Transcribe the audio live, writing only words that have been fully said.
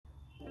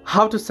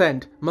How to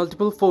send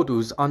multiple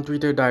photos on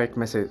Twitter direct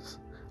messages.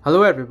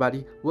 Hello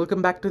everybody, welcome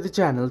back to the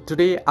channel.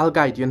 Today I'll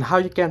guide you on how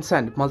you can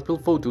send multiple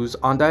photos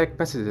on direct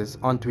messages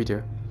on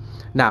Twitter.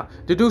 Now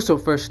to do so,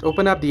 first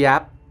open up the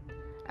app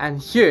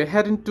and here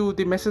head into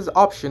the message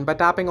option by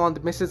tapping on the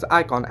message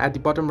icon at the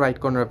bottom right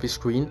corner of your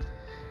screen.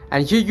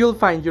 And here you'll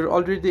find your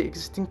already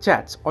existing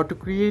chats, or to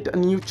create a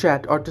new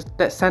chat or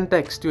to send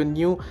text to a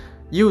new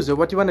user.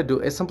 What you want to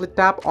do is simply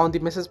tap on the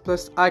message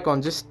plus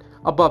icon just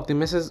above the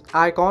message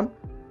icon,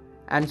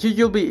 and here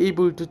you'll be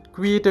able to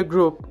create a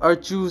group or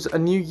choose a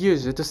new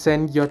user to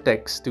send your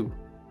text to.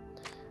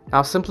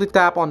 Now simply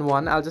tap on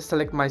one. I'll just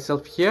select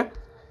myself here,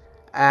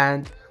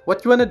 and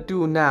what you want to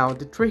do now,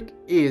 the trick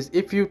is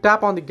if you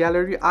tap on the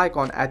gallery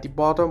icon at the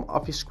bottom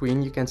of your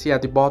screen, you can see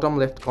at the bottom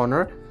left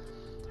corner,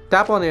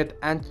 tap on it,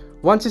 and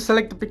once you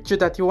select the picture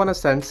that you want to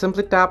send,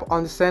 simply tap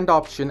on the send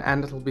option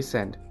and it will be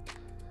sent.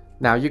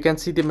 Now you can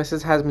see the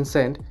message has been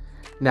sent.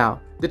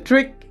 Now the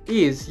trick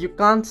is you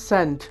can't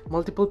send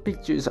multiple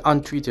pictures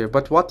on Twitter,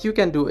 but what you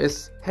can do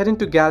is head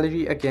into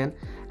gallery again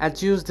and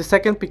choose the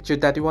second picture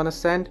that you want to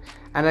send,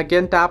 and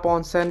again tap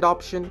on send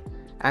option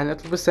and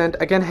it will be sent.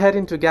 Again head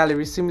into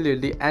gallery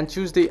similarly and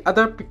choose the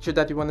other picture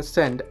that you want to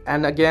send,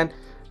 and again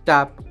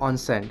tap on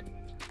send.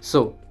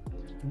 So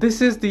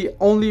this is the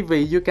only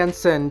way you can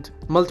send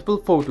multiple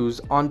photos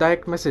on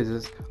direct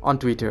messages on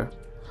Twitter.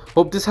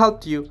 Hope this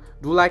helped you.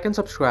 Do like and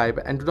subscribe,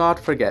 and do not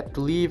forget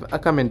to leave a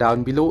comment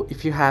down below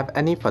if you have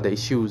any further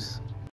issues.